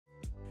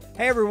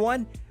Hey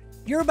everyone,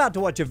 you're about to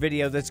watch a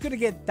video that's going to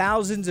get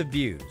thousands of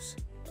views.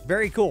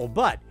 Very cool,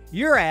 but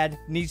your ad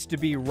needs to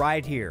be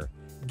right here.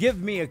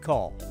 Give me a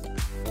call.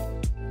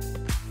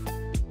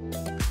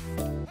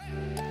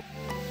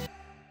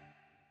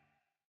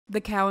 The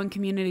Cowan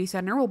Community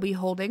Center will be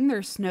holding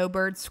their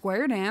Snowbird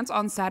Square Dance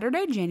on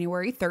Saturday,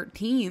 January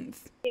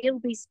 13th. It'll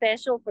be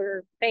special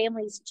for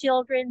families,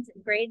 children,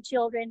 and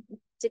grandchildren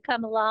to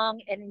come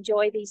along and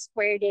enjoy these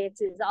square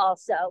dances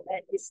also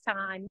at this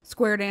time.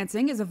 Square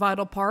dancing is a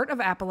vital part of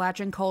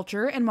Appalachian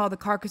culture, and while the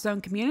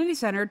Carcassonne Community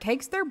Center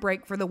takes their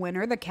break for the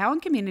winter, the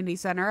Cowan Community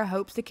Center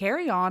hopes to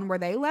carry on where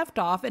they left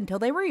off until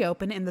they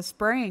reopen in the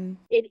spring.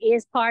 It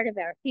is part of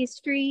our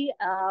history,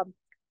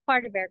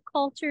 part of our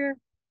culture,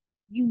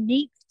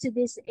 unique to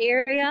this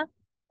area.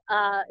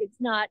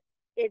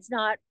 It's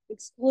not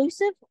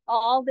exclusive,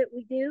 all that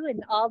we do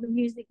and all the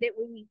music that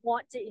we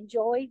want to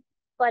enjoy,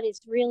 but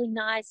it's really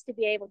nice to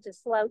be able to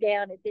slow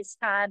down at this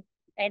time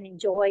and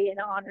enjoy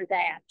and honor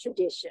that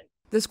tradition.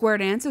 The square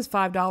dance is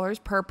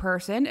 $5 per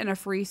person, and a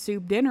free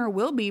soup dinner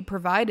will be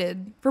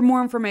provided. For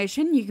more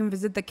information, you can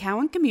visit the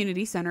Cowan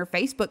Community Center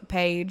Facebook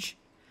page.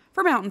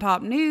 For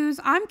Mountaintop News,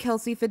 I'm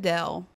Kelsey Fidel.